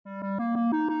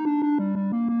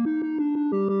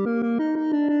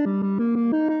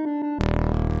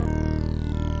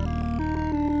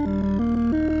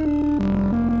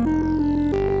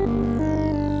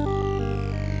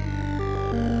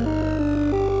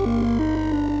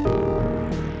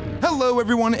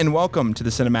everyone, and welcome to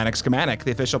the Cinematic Schematic, the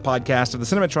official podcast of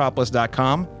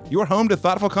thecinematropolis.com, your home to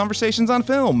thoughtful conversations on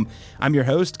film. I'm your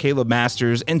host, Caleb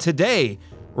Masters, and today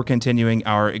we're continuing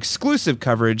our exclusive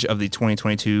coverage of the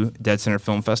 2022 UndeadCenter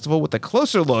Film Festival with a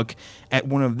closer look at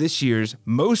one of this year's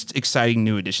most exciting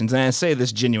new additions. And I say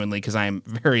this genuinely because I am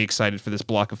very excited for this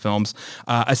block of films.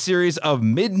 A series of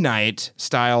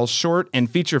midnight-style short and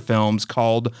feature films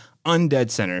called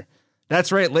UndeadCenter.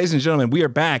 That's right, ladies and gentlemen, we are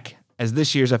back as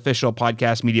this year's official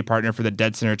podcast media partner for the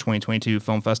UndeadCenter 2022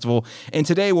 Film Festival. And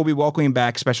today we'll be welcoming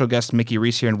back special guest Mickey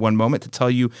Reece here in one moment to tell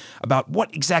you about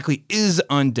what exactly is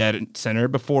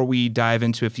UndeadCenter before we dive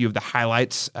into a few of the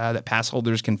highlights that pass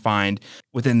holders can find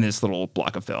within this little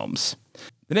block of films.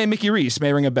 The name Mickey Reece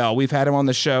may ring a bell. We've had him on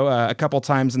the show a couple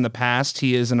times in the past.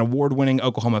 He is an award-winning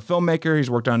Oklahoma filmmaker. He's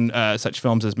worked on such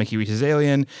films as Mickey Reece's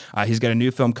Alien. He's got a new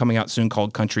film coming out soon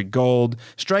called Country Gold.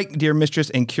 Strike, Dear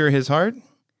Mistress, and Cure His Heart.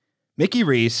 Mickey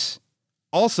Reece,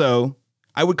 also,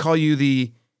 I would call you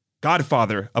the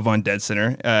godfather of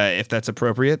UndeadCenter, if that's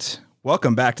appropriate.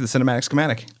 Welcome back to the Cinematic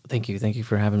Schematic. Thank you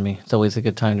for having me. It's always a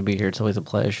good time to be here. It's always a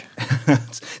pleasure.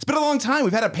 It's been a long time.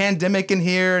 We've had a pandemic in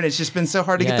here, and it's just been so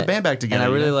hard to get the band back together.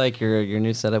 And I really like your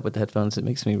new setup with the headphones. It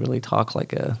makes me really talk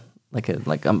like I'm like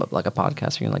a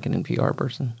podcaster, like an NPR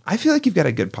person. I feel like you've got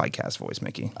a good podcast voice,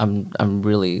 Mickey. I'm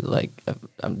really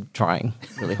I'm trying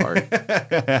really hard.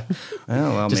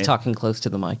 well, just talking close to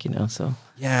the mic, so.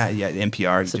 Yeah,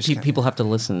 NPR. So people have to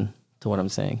listen to what I'm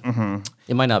saying. Mm-hmm.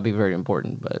 It might not be very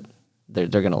important, but they're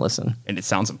going to listen. And it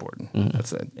sounds important. Mm-hmm.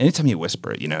 That's it. Anytime you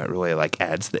whisper it, it really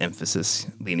adds the emphasis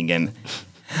leaning in.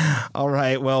 All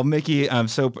right. Well, Mickey, I'm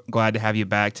so glad to have you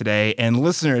back today. And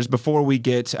listeners, before we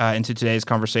get into today's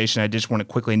conversation, I just want to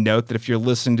quickly note that if you're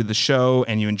listening to the show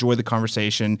and you enjoy the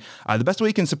conversation, the best way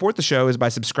you can support the show is by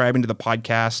subscribing to the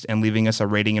podcast and leaving us a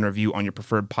rating and review on your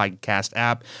preferred podcast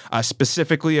app.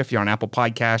 Specifically, if you're on Apple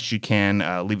Podcasts, you can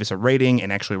leave us a rating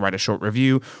and actually write a short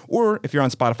review. Or if you're on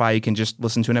Spotify, you can just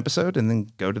listen to an episode and then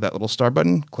go to that little star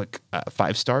button, click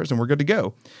 5 stars, and we're good to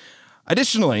go.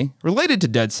 Additionally, related to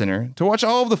UndeadCenter, to watch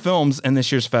all of the films in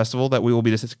this year's festival that we will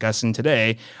be discussing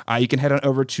today, you can head on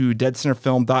over to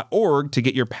UndeadCenterFilm.org to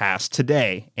get your pass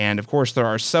today. And of course, there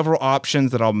are several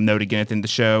options that I'll note again at the end of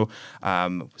the show,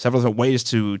 several different ways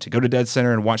to go to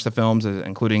UndeadCenter and watch the films,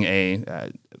 including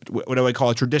what do I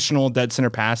call a traditional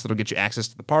UndeadCenter pass that'll get you access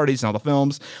to the parties and all the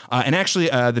films, and actually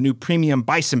the new premium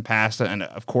Bison pass, and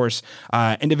of course,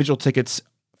 individual tickets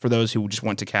for those who just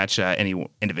want to catch any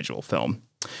individual film.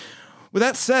 With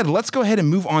that said, let's go ahead and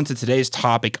move on to today's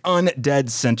topic,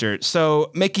 UndeadCenter. So,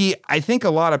 Mickey, I think a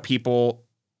lot of people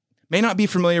may not be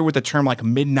familiar with the term like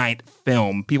midnight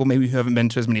film. People maybe who haven't been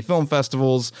to as many film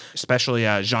festivals, especially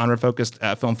genre-focused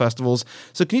film festivals.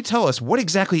 So can you tell us what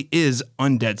exactly is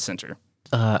UndeadCenter?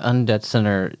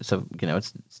 UndeadCenter, so,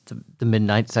 it's the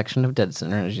midnight section of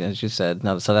UndeadCenter, as you said.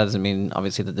 Now, so that doesn't mean,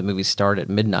 obviously, that the movies start at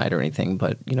midnight or anything,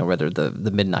 but, rather the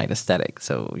midnight aesthetic.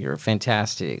 So you're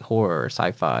fantastic, horror,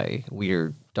 sci-fi,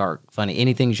 weird, dark, funny,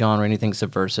 anything genre, anything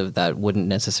subversive that wouldn't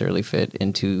necessarily fit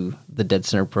into the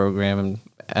UndeadCenter program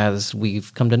as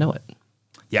we've come to know it.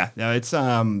 Yeah, no, it's,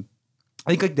 I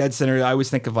think like UndeadCenter, I always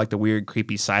think of like the weird,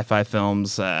 creepy sci-fi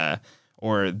films,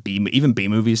 or even B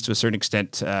movies to a certain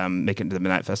extent, make it to the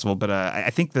Midnight Festival. But I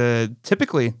think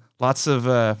typically lots of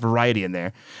variety in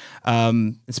there.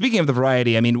 And speaking of the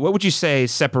variety, I mean, what would you say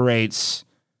separates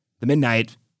the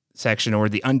Midnight section or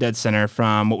the UndeadCenter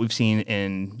from what we've seen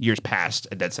in years past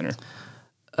at UndeadCenter?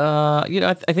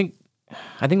 I think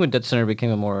when UndeadCenter became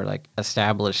a more like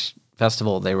established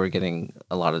festival, they were getting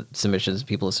a lot of submissions,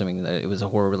 people assuming that it was a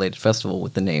horror-related festival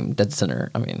with the name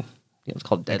UndeadCenter. I mean, it's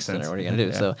called UndeadCenter. What are you going to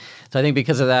do? Yeah. So I think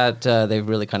because of that, they've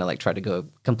really kind of like tried to go a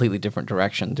completely different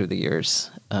direction through the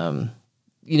years.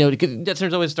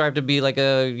 UndeadCenter's always strived to be like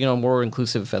a more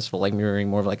inclusive festival, like mirroring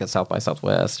more of like a South by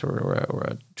Southwest or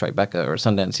a Tribeca or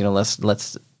Sundance.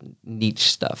 Less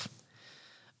niche stuff.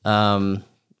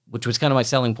 Which was kind of my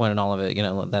selling point in all of it.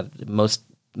 That most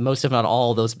if not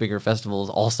all those bigger festivals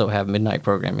also have midnight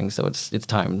programming, so it's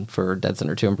time for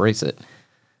UndeadCenter to embrace it.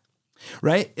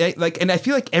 Right? And I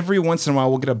feel like every once in a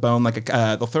while we'll get a bone,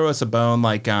 they'll throw us a bone,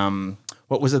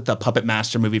 what was it, the Puppet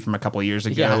Master movie from a couple of years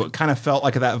ago? Yeah. It kind of felt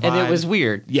like that vibe. And it was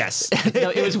weird. Yes. No,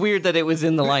 it was weird that it was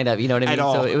in the lineup, you know what I mean? At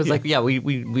all. So it was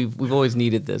we've always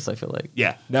needed this, I feel like.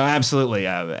 Yeah, no, absolutely.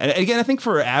 And again, I think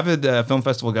for avid film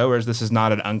festival goers, this is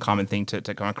not an uncommon thing to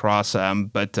come across,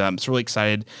 but I'm just really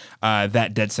excited that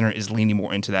UndeadCenter is leaning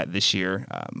more into that this year,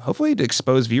 hopefully to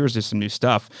expose viewers to some new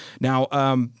stuff.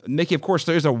 Now, Mickey, of course,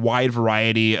 there's a wide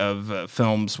variety of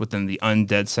films within the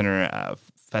UndeadCenter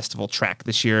Festival track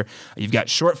this year. You've got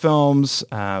short films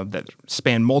that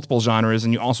span multiple genres,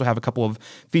 and you also have a couple of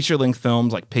feature-length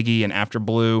films like Piggy and After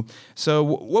Blue. So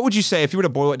what would you say, if you were to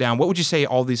boil it down, what would you say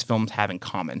all these films have in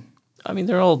common? I mean,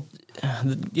 they're all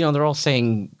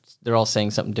saying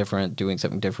something different, doing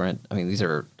something different. I mean, these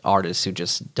are artists who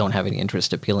just don't have any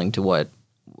interest appealing to what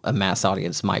a mass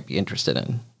audience might be interested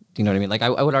in. Do you know what I mean? Like,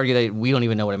 I would argue that we don't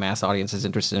even know what a mass audience is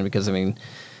interested in because, I mean,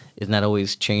 isn't that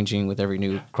always changing with every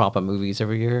new crop of movies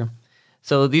every year?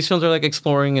 So these films are like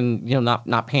exploring and,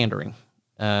 not pandering.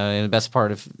 And the best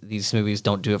part, if these movies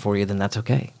don't do it for you, then that's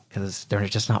okay because they're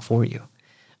just not for you.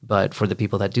 But for the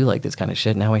people that do like this kind of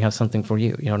shit, now we have something for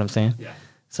you. You know what I'm saying? Yeah.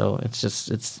 So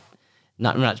it's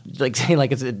not, I'm not like saying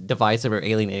like it's a divisive or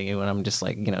alienating you, and I'm just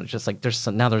like,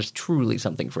 there's truly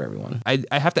something for everyone. I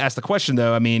have to ask the question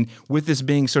though. I mean, with this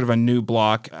being sort of a new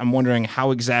block, I'm wondering how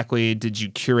exactly did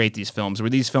you curate these films? Were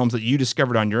these films that you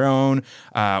discovered on your own,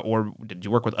 or did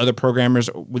you work with other programmers?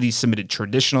 Were these submitted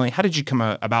traditionally? How did you come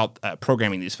about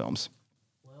programming these films?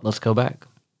 Let's go back.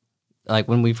 Like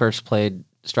when we first played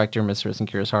Strike Dear Mistress and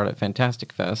Curious Heart at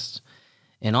Fantastic Fest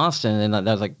in Austin, and that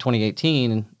was like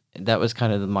 2018. That was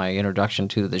kind of my introduction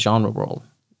to the genre world.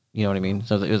 You know what I mean?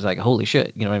 So it was like, holy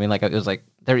shit. You know what I mean? Like, it was like,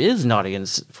 there is an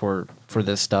audience for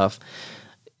this stuff,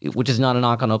 which is not a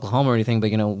knock on Oklahoma or anything, but,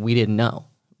 we didn't know.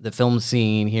 The film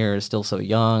scene here is still so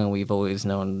young, and we've always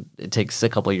known it takes a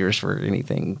couple of years for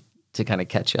anything to kind of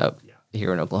catch up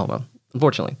here in Oklahoma,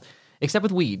 unfortunately. Except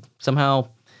with weed. Somehow,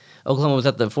 Oklahoma was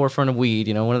at the forefront of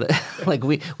weed. One of the, like,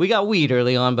 we got weed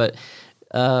early on, but...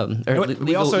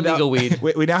 legal weed.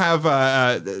 We now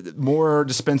have more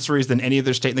dispensaries than any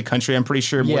other state in the country. I'm pretty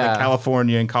sure more than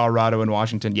California and Colorado and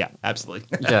Washington. Yeah, absolutely.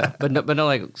 Yeah, but no,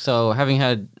 like, so having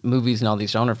had movies and all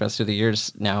these genre fests through the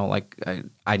years now, like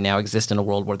I now exist in a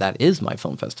world where that is my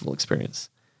film festival experience.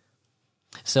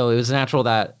 So it was natural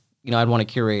that I'd want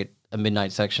to curate a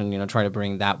midnight section, try to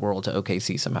bring that world to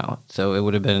OKC somehow. So it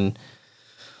would have been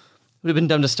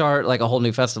dumb to start like a whole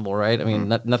new festival, right? I mean,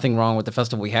 nothing wrong with the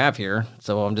festival we have here.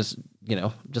 So I'm just,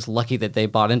 just lucky that they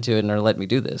bought into it and are letting me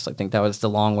do this. I think that was the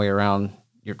long way around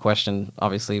your question,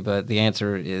 obviously. But the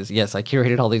answer is yes, I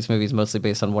curated all these movies mostly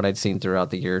based on what I'd seen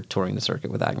throughout the year touring the circuit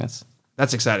with Agnes.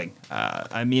 That's exciting.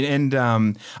 I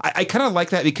kind of like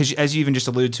that because as you even just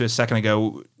alluded to a second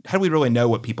ago, how do we really know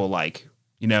what people like?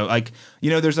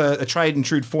 There's a tried and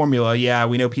true formula. Yeah,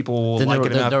 we know people will like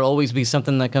it enough. There'll always be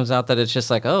something that comes out that it's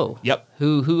just like, oh, yep.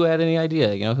 Who had any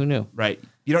idea? Who knew? Right.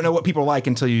 You don't know what people like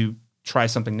until you try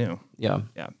something new. Yeah.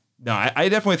 Yeah. No, I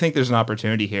definitely think there's an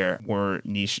opportunity here for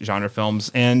niche genre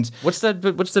films. And what's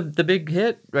the big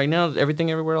hit right now? Everything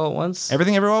Everywhere All at Once.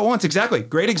 Everything Everywhere All at Once. Exactly.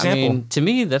 Great example. I mean, to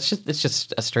me, it's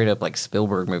just a straight up like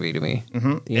Spielberg movie to me.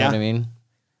 Mm-hmm. You know what I mean?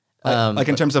 Like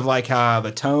in terms of like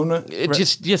the tone,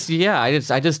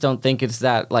 I just don't think it's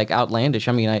that like outlandish.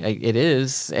 I mean, it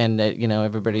is, and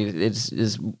everybody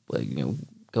is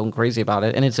going crazy about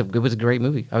it, and it was a great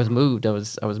movie. I was moved. I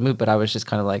was moved, but I was just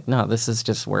kind of like, no, this is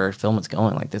just where film is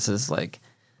going. Like this is like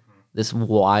this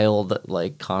wild,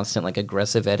 like constant, like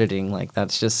aggressive editing. Like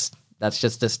that's just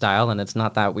the style, and it's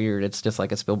not that weird. It's just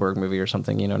like a Spielberg movie or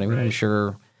something. You know what I mean? Right.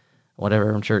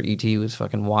 I'm sure E.T. was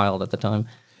fucking wild at the time.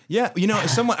 Yeah,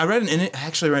 I read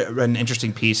an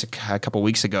interesting piece a couple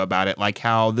weeks ago about it, like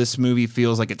how this movie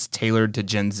feels like it's tailored to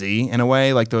Gen Z in a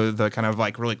way, like the kind of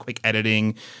like really quick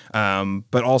editing,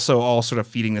 but also all sort of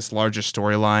feeding this larger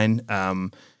storyline.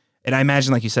 And I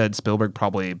imagine, like you said, Spielberg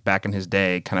probably back in his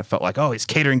day kind of felt like, oh, he's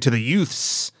catering to the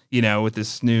youths, with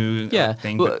this new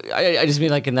thing. Well, I just mean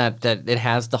like in that it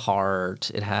has the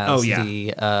heart, it has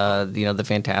the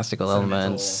fantastical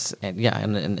elements, and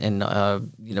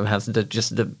has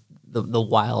the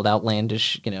wild,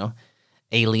 outlandish,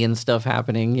 alien stuff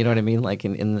happening. You know what I mean? Like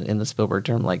in the Spielberg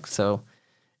term, like so,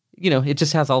 it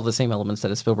just has all the same elements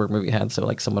that a Spielberg movie had. So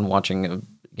like someone watching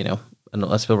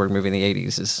a Spielberg movie in the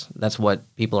 80s that's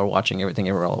what people are watching Everything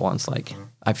Everywhere All at Once. Like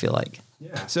I feel like.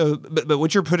 Yeah. So, but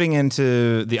what you're putting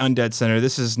into the UndeadCenter,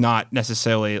 this is not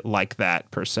necessarily like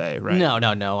that per se, right?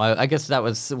 No. I guess that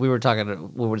was we were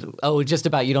talking. Just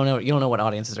about you don't know what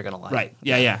audiences are going to like. Right.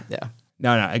 Yeah.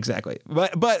 No, exactly.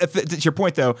 But if to your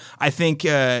point though, I think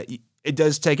it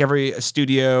does take every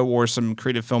studio or some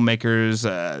creative filmmakers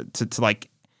to like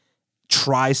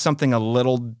try something a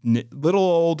little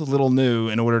old, little new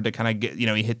in order to kind of get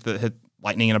you hit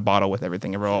lightning in a bottle with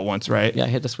Everything Everywhere All at Once, right? Yeah,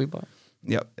 hit the sweet spot.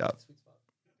 Yep.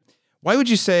 Why would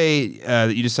you say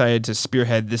that you decided to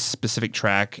spearhead this specific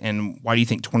track, and why do you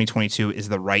think 2022 is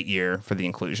the right year for the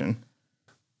inclusion?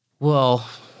 Well,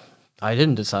 I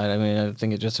didn't decide. I mean, I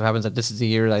think it just so happens that this is the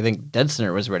year I think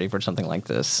dCFF22 was ready for something like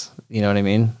this. You know what I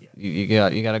mean? Yeah.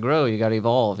 You got to grow, you got to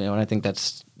evolve, and I think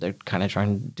they're kind of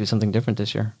trying to do something different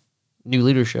this year. New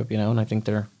leadership, and I think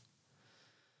they're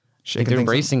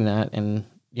embracing that, and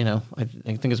I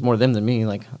think it's more them than me.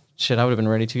 Like, shit, I would have been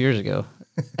ready 2 years ago.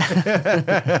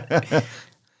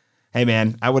 Hey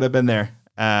man, I would have been there.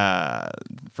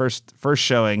 First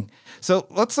showing. So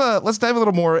let's dive a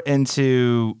little more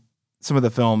into some of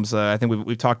the films. I think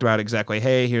we've talked about exactly,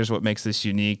 hey, here's what makes this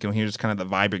unique, and here's kind of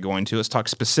the vibe you're going to. Let's talk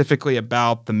specifically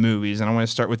about the movies, and I want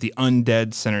to start with the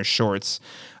UndeadCenter shorts.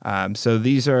 So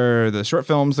these are the short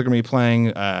films that are going to be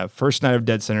playing first night of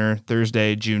dCFF22,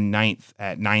 Thursday, June 9th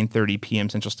at 9:30 p.m.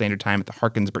 Central Standard Time at the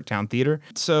Harkins Bricktown Theater.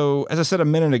 So as I said a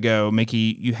minute ago,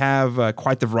 Mickey, you have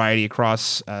quite the variety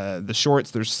across the shorts.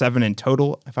 There's 7 in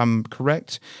total, if I'm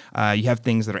correct. You have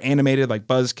things that are animated like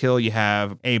Buzzkill. You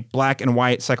have a black and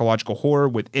white psychological horror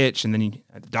with Itch, and then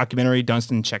the documentary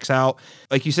Dunstan Checks Out.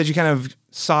 Like you said, you kind of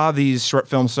saw these short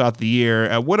films throughout the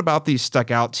year. What about these stuck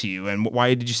out to you, and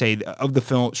why did you say of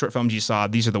the short films you saw,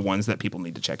 these are the ones that people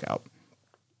need to check out?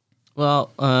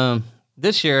 Well,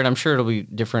 this year, and I'm sure it'll be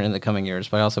different in the coming years,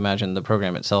 but I also imagine the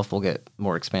program itself will get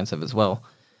more expansive as well.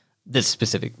 This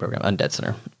specific program,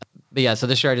 UndeadCenter. But yeah, so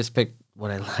this year I just picked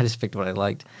what I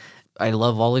liked. I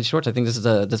love all these shorts. I think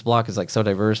this block is like so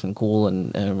diverse and cool,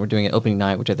 and we're doing it opening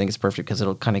night, which I think is perfect because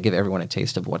it'll kind of give everyone a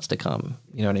taste of what's to come.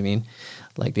 You know what I mean?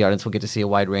 Like, the audience will get to see a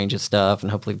wide range of stuff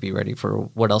and hopefully be ready for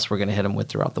what else we're going to hit them with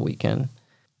throughout the weekend.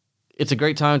 It's a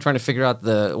great time trying to figure out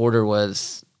the order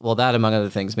was, well, that among other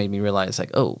things made me realize,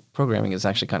 like, oh, programming is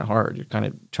actually kind of hard. You're kind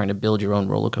of trying to build your own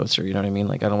roller coaster. You know what I mean?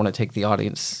 Like, I don't want to take the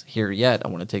audience here yet. I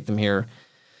want to take them here.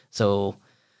 So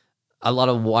a lot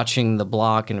of watching the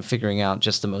block and figuring out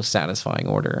just the most satisfying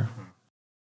order.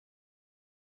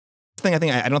 I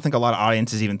don't think a lot of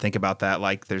audiences even think about that.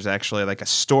 Like, there's actually like a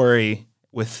story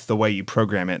with the way you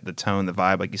program it, the tone, the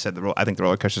vibe. Like you said, I think the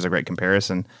roller coaster is a great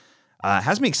comparison.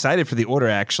 Has me excited for the order,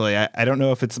 actually. I don't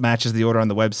know if it matches the order on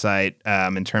the website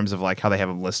in terms of like how they have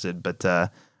them listed, but I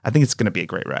think it's going to be a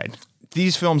great ride.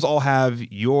 These films all have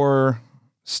your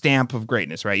stamp of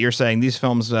greatness, right? You're saying these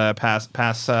films pass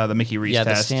the Mickey Reece test.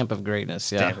 Yeah, the stamp of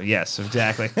greatness, yeah. Yes,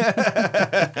 exactly.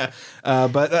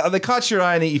 But they caught your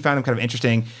eye and you found them kind of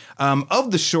interesting. Of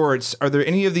the shorts, are there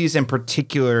any of these in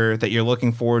particular that you're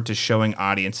looking forward to showing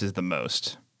audiences the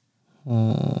most?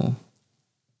 And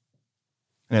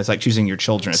it's like choosing your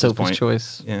children at this point. Sophie's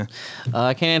choice. Yeah.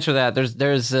 I can't answer that. There's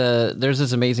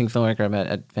this amazing filmmaker I met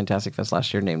at Fantastic Fest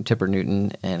last year named Tipper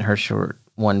Newton, and her short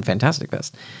won Fantastic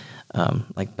Fest.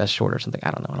 Like best short or something.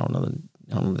 I don't know. I don't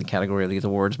remember the category of these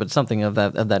awards, but something of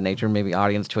that nature. Maybe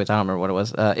audience choice. I don't remember what it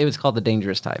was. It was called The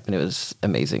Dangerous Type, and it was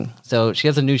amazing. So she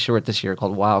has a new short this year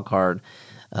called Wild Card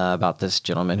about this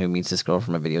gentleman who meets this girl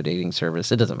from a video dating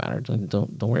service. It doesn't matter.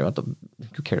 Don't worry about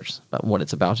who cares about what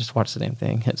it's about. Just watch the damn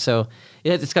thing. So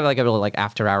it's got like a little like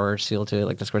after hours feel to it,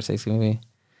 like the Scorsese movie.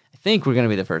 I think we're gonna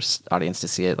be the first audience to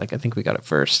see it. Like, I think we got it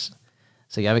first.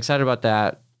 So yeah, I'm excited about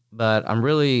that. But I'm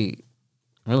really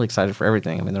excited for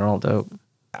everything. I mean, they're all dope.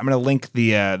 I'm going to link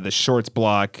the shorts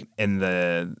block in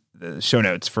the show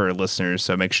notes for listeners,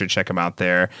 so make sure to check them out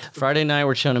there. Friday night,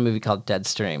 we're showing a movie called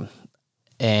Deadstream,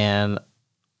 and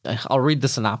I'll read the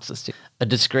synopsis too. A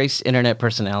disgraced internet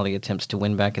personality attempts to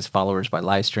win back his followers by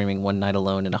live streaming one night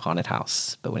alone in a haunted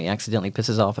house. But when he accidentally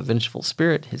pisses off a vengeful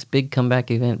spirit, his big comeback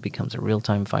event becomes a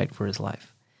real-time fight for his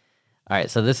life. All right,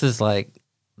 so this is like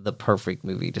the perfect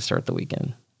movie to start the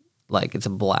weekend. Like, it's a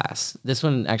blast. This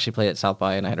one actually played at South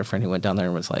by, and I had a friend who went down there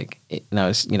and was like, and I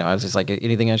was just like,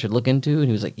 anything I should look into? And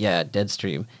he was like, yeah,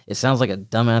 Deadstream. It sounds like a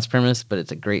dumbass premise, but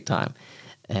it's a great time.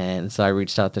 And so I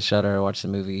reached out to Shudder, I watched the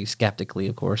movie skeptically,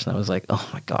 of course, and I was like, oh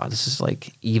my God, this is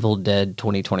like Evil Dead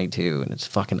 2022, and it's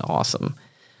fucking awesome.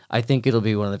 I think it'll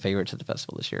be one of the favorites at the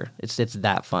festival this year. It's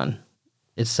that fun.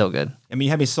 It's so good. I mean,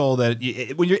 you have me sold that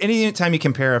anytime you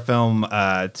compare a film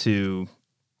to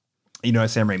a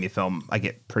Sam Raimi film, I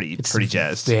get pretty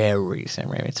jazzed. Very Sam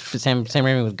Raimi. It's Sam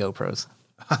Raimi with GoPros.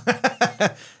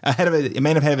 A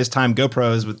man ahead of his time.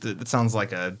 GoPros it sounds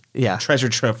like a treasure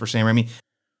trove for Sam Raimi.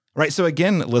 Right. So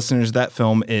again, listeners, that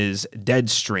film is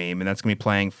Deadstream, and that's going to be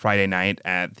playing Friday night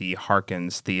at the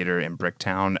Harkins Theater in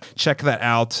Bricktown. Check that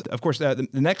out. Of course, the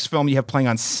next film you have playing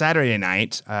on Saturday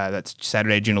night, that's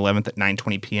Saturday, June 11th at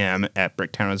 9:20 p.m. at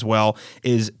Bricktown as well,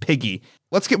 is Piggy.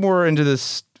 Let's get more into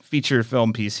this feature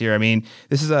film piece here. I mean,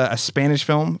 this is a Spanish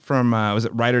film from,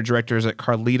 writer-director, is it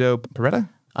Carlito Peretta?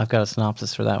 I've got a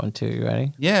synopsis for that one too. You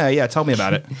ready? Yeah. Tell me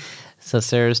about it. So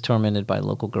Sarah's tormented by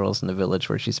local girls in the village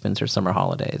where she spends her summer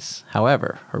holidays.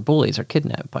 However, her bullies are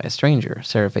kidnapped by a stranger.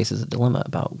 Sarah faces a dilemma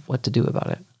about what to do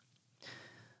about it.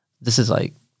 this is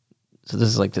like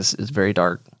this is very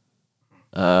dark.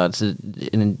 It's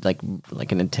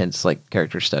like an intense like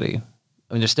character study.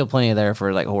 I mean, there's still plenty there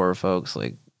for like horror folks,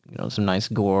 like some nice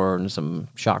gore and some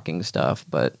shocking stuff.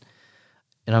 But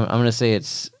I'm gonna say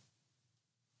it's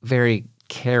very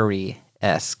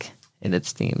Carrie-esque in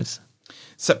its themes.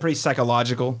 So pretty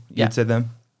psychological. You'd say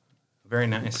them. Very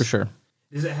nice for sure.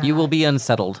 You will be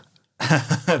unsettled.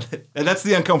 And that's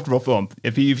the uncomfortable film.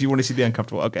 If you want to see the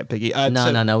uncomfortable, okay, Piggy.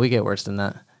 No, we get worse than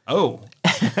that. Oh,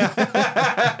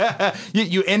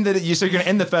 you ended it. So you're gonna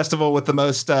end the festival with the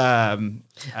most. There's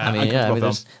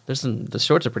some. The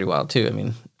shorts are pretty wild too. I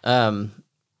mean,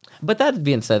 but that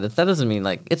being said, that doesn't mean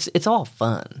like it's all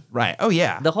fun, right? Oh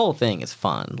yeah, the whole thing is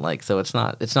fun. Like, so it's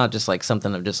not just like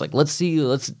something of just like let's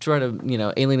try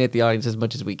to alienate the audience as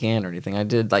much as we can or anything. I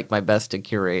did like my best to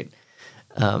curate,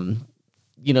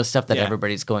 stuff that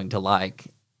everybody's going to like,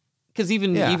 because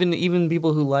even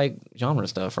people who like genre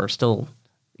stuff are still,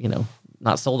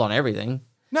 not sold on everything.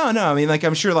 No. I mean, like,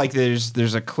 I'm sure, like,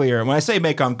 there's a clear. When I say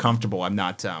make uncomfortable, I'm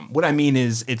not. What I mean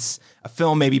is, it's a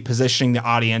film maybe positioning the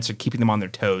audience or keeping them on their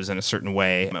toes in a certain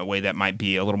way, a way that might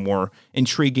be a little more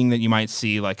intriguing than you might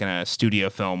see, like, in a studio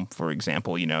film, for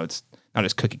example. It's not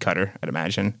as cookie cutter, I'd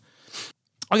imagine.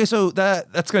 Okay, so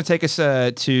that's going to take us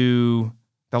to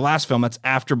the last film. That's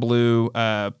After Blue,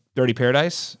 Dirty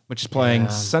Paradise, which is playing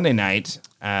Sunday night,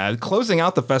 closing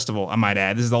out the festival, I might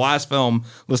add. This is the last film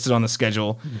listed on the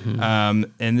schedule. Mm-hmm.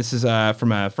 And this is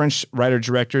from a French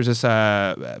writer-director. Is this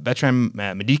Bertrand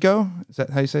Medico? Is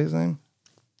that how you say his name?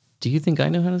 Do you think I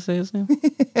know how to say his name?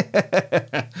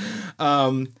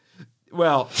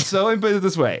 Well, so let me put it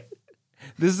this way.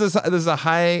 This is a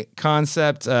high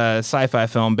concept sci-fi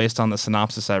film based on the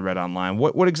synopsis I read online.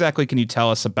 What exactly can you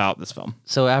tell us about this film?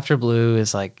 So After Blue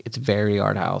is like, it's very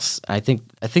art house. I think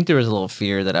there was a little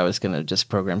fear that I was gonna just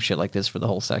program shit like this for the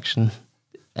whole section,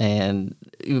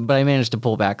 but I managed to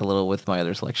pull back a little with my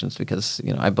other selections because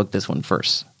I booked this one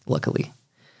first, luckily.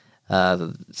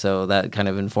 So that kind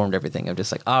of informed everything. I'm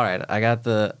just like, all right, I got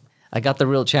the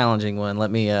real challenging one.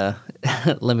 Let me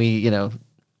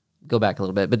go back a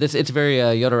little bit, but it's very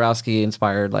Jodorowsky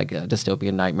inspired, like a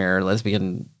dystopian nightmare,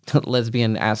 lesbian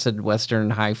acid western,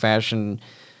 high fashion,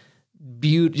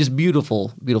 just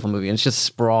beautiful movie. And it's just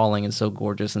sprawling and so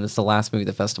gorgeous, and it's the last movie of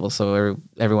the festival, so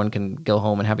everyone can go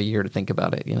home and have a year to think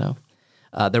about it.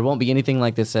 There won't be anything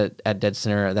like this at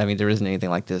dCFF22. I mean, there isn't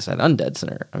anything like this at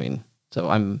UndeadCenter. I mean, so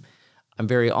I'm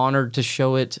very honored to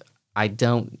show it. I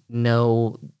don't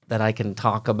know that I can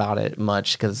talk about it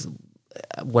much because.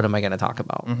 What am I going to talk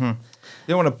about? Mm-hmm. You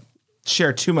don't want to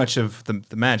share too much of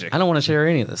the magic. I don't want to share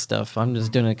any of this stuff. I'm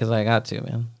just doing it because I got to,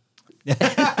 man.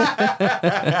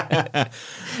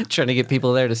 Trying to get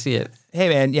people there to see it. Hey,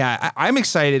 man, yeah, I'm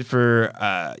excited for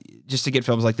just to get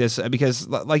films like this because,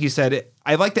 like you said,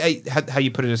 I like how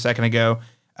you put it a second ago,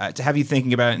 to have you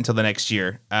thinking about it until the next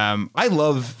year. I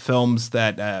love films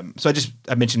that. So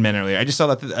I mentioned Men earlier. I just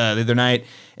saw that the other night,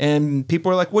 and people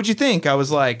were like, "What'd you think?" I was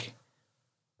like.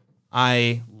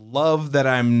 I love that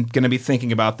I'm going to be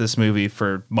thinking about this movie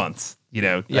for months.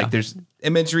 Like there's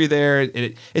imagery there.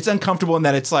 It's uncomfortable in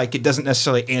that it's like it doesn't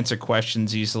necessarily answer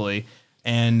questions easily.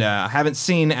 And I haven't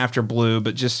seen After Blue,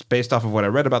 but just based off of what I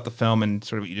read about the film and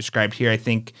sort of what you described here, I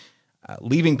think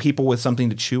leaving people with something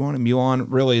to chew on and mew on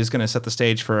really is going to set the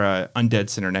stage for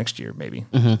UndeadCenter next year, maybe.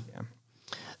 Mm-hmm. Yeah.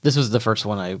 This was the first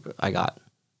one I got.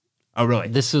 Oh, really?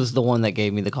 This was the one that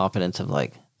gave me the confidence of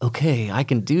like, okay, I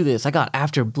can do this. I got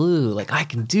After Blue. Like, I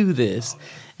can do this.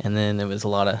 And then it was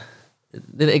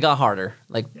it got harder.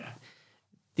 Like,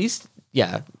 this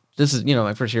is,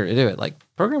 my first year to do it. Like,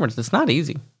 programmers, it's not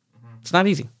easy. Mm-hmm. It's not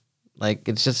easy. Like,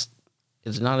 it's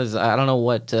not as, I don't know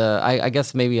what, I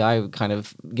guess maybe I kind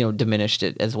of, diminished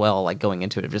it as well, like, going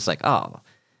into it. Just like, oh,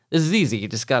 this is easy. You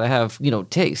just got to have,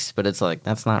 taste. But it's like,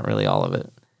 that's not really all of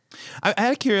it. I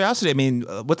had a curiosity. I mean,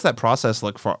 what's that process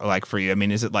look like for you? I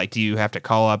mean, is it like, do you have to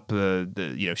call up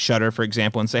the Shudder, for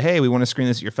example, and say, hey, we want to screen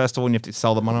this at your festival, and you have to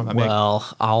sell them on them? Well,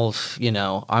 I'm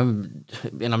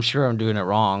sure I'm doing it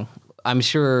wrong. I'm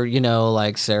sure,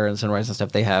 like Sarah and Sunrise and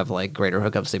stuff, they have like greater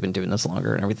hookups. They've been doing this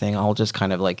longer and everything. I'll just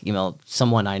kind of like email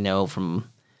someone I know from.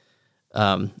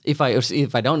 If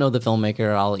I don't know the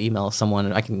filmmaker, I'll email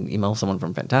someone. I can email someone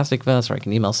from Fantastic Fest, or I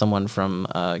can email someone from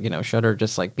Shudder,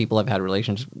 just like people I've had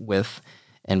relations with,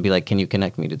 and be like, "Can you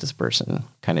connect me to this person?"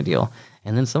 kind of deal.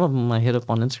 And then some of them I hit up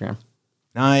on Instagram.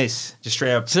 Nice, just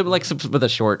straight up. So like with the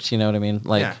shorts, you know what I mean?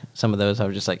 Like some of those, I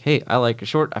was just like, "Hey, I like your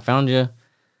short. I found you.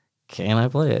 Can I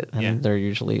play it?" And they're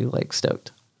usually like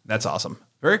stoked. That's awesome.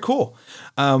 Very cool.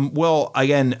 Well,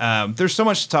 again, there's so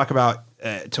much to talk about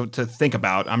to think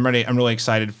about. I'm really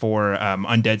excited for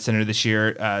UndeadCenter this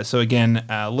year. So again,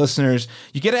 listeners,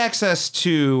 you get access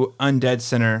to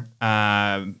UndeadCenter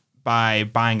by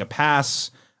buying a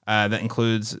pass that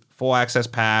includes full access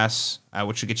pass,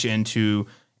 which will get you into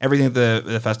everything at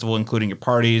the festival, including your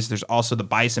parties. There's also the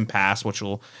Bison Pass, which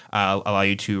will allow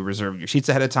you to reserve your seats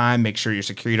ahead of time, make sure you're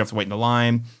secure, you don't have to wait in the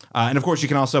line. And of course, you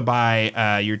can also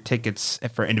buy your tickets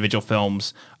for individual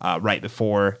films right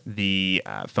before the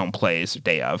film plays,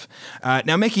 day of.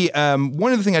 Now, Mickey,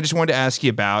 one other thing I just wanted to ask you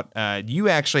about, you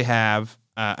actually have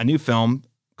a new film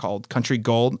called Country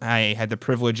Gold. I had the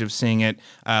privilege of seeing it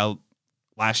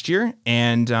last year,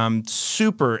 and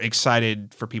super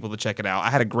excited for people to check it out.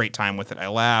 I had a great time with it. I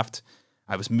laughed.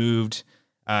 I was moved.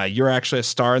 You're actually a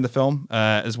star in the film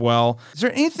as well. Is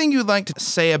there anything you'd like to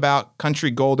say about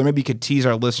Country Gold, or maybe you could tease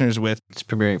our listeners with? It's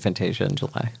premiering at Fantasia in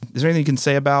July. Is there anything you can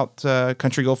say about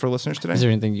Country Gold for listeners today? Is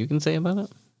there anything you can say about it?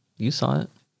 You saw it.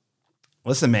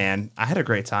 Listen, man, I had a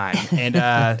great time. And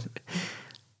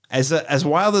as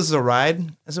wild as a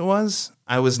ride as it was,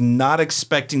 I was not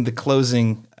expecting the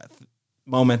closing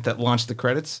moment that launched the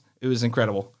credits. It was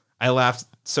incredible. I laughed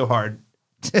so hard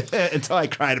until I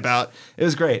cried about it.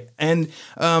 Was great. And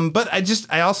but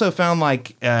I also found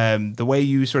like the way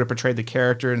you sort of portrayed the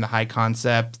character and the high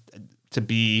concept to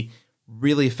be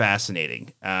really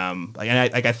fascinating.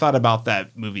 I thought about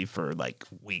that movie for like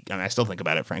a week, and I still think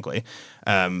about it, frankly,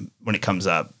 when it comes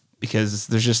up, because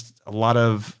there's just a lot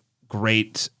of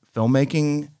great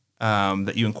filmmaking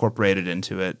that you incorporated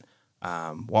into it,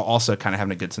 while also kind of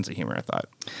having a good sense of humor, I thought.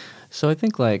 So I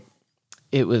think like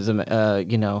it was,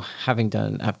 having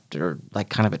done after like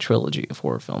kind of a trilogy of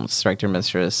horror films, Strike Your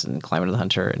Mistress and Climate of the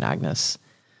Hunter and Agnes,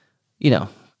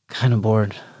 kind of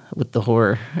bored with the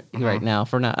horror right now.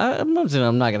 For now, I'm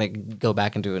not going to go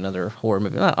back and do another horror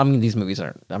movie. I mean, these movies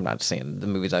aren't, I'm not saying the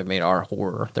movies I've made are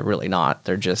horror. They're really not.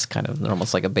 They're just they're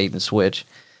almost like a bait and switch.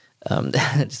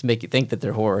 Just make you think that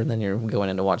they're horror, and then you're going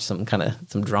in to watch some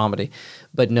dramedy.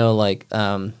 But no,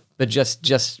 but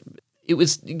just it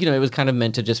was, it was kind of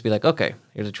meant to just be like, okay,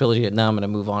 here's a trilogy, and now I'm going to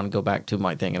move on and go back to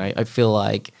my thing. And I feel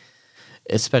like,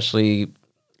 especially,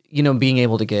 being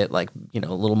able to get a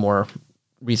little more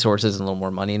resources and a little more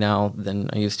money now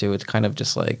than I used to. It's kind of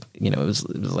just like, it was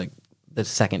like the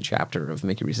second chapter of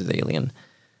Mickey Reese's Alien.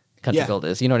 Country Gold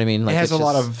is, you know what I mean? Like, it has a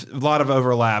lot of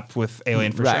overlap with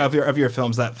Alien for right. sure. Of your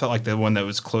films, that felt like the one that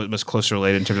was closer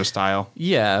related in terms of style.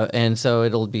 Yeah, and so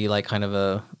it'll be like kind of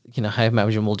a, I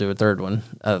imagine we'll do a third one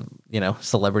of,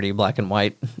 celebrity black and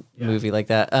white movie like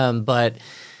that. But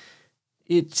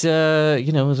it's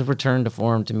it was a return to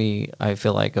form to me. I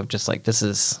feel like of just like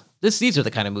these are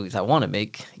the kind of movies I want to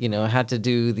make. I had to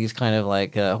do these kind of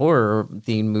like horror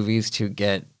themed movies to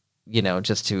get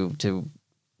just to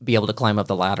be able to climb up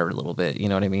the ladder a little bit, you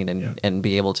know what I mean? And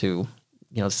be able to,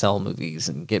 sell movies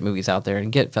and get movies out there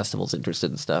and get festivals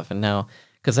interested in stuff. And now,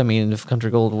 because I mean, if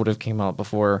Country Gold would have came out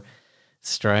before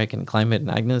Strike and Climate and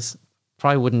Agnes,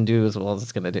 probably wouldn't do as well as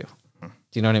it's going to do. Do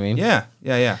you know what I mean? Yeah.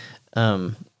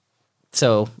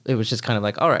 So it was just kind of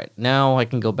like, all right, now I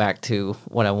can go back to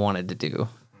what I wanted to do,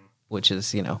 which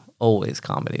is, always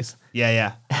comedies.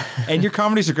 Yeah. And your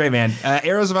comedies are great, man.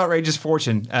 Arrows of Outrageous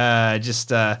Fortune.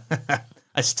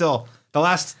 I still, the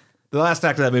last act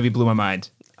of that movie blew my mind.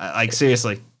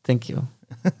 Seriously. Thank you.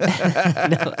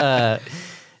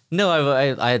 No,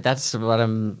 I that's what I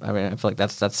feel like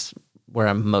that's where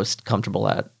I'm most comfortable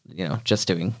at, just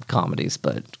doing comedies.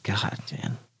 But God,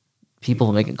 man,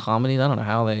 people making comedies, I don't know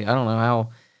how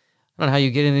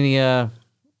you get any,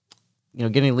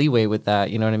 get any leeway with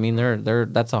that. You know what I mean?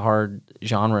 That's a hard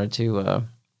genre to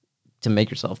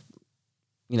make yourself,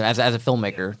 as a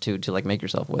filmmaker to like make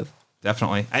yourself with.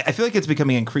 Definitely. I feel like it's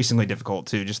becoming increasingly difficult,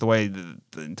 too. Just the way the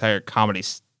entire comedy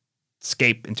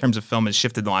scape in terms of film has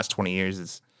shifted in the last 20 years.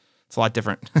 It's a lot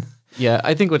different. Yeah,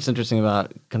 I think what's interesting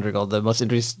about Country Gold, the most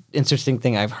interesting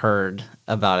thing I've heard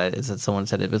about it is that someone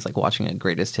said it was like watching a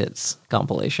greatest hits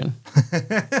compilation.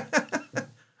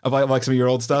 Of like some of your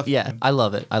old stuff? Yeah, I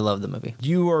love it. I love the movie.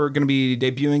 You are going to be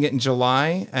debuting it in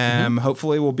July.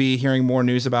 Hopefully we'll be hearing more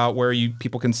news about where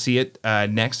people can see it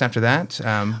next after that.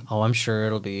 I'm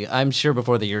sure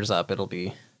before the year's up, it'll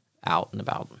be out and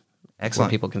about. Excellent.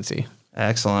 Where people can see.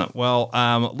 Excellent. Well,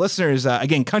 listeners,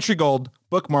 again, Country Gold,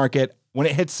 bookmark it. When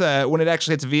it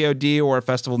actually hits VOD or a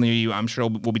festival near you, I'm sure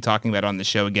we'll be talking about it on the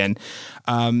show again.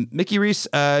 Mickey Reece,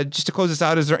 just to close this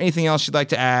out, is there anything else you'd like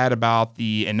to add about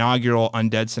the inaugural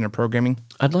UndeadCenter programming?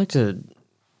 I'd like to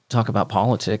talk about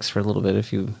politics for a little bit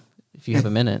if you have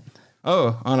a minute.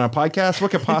 Oh, on our podcast?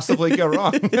 What could possibly go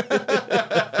wrong?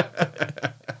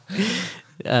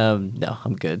 No,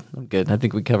 I'm good. I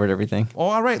think we covered everything. Well,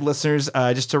 all right, listeners,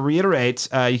 just to reiterate,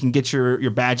 you can get your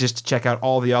badges to check out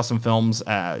all the awesome films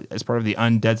as part of the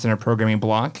Undead Center programming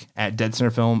block at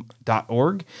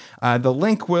deadcenterfilm.org. The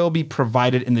link will be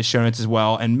provided in the show notes as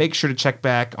well, and make sure to check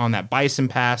back on that Bison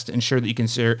Pass to ensure that you can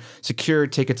secure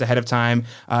tickets ahead of time.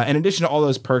 In addition to all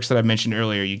those perks that I mentioned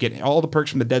earlier, you get all the perks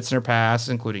from the Dead Center Pass,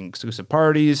 including exclusive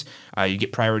parties, you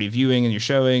get priority viewing in your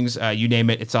showings, you name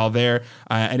it, it's all there.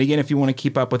 And again, if you want to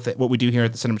keep up with what we do here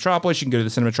at the Cinematropolis, you can go to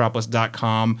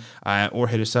thecinematropolis.com or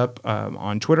hit us up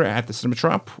on Twitter at the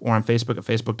Cinematrop or on Facebook at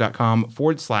facebook.com/the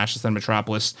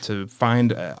to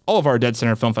find all of our Dead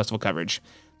Center Film Festival coverage.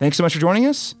 Thanks so much for joining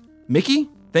us. Mickey,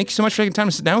 thank you so much for taking time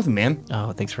to sit down with me, man.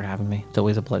 Oh, thanks for having me. It's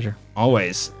always a pleasure.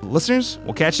 Always. Listeners,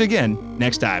 we'll catch you again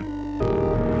next time.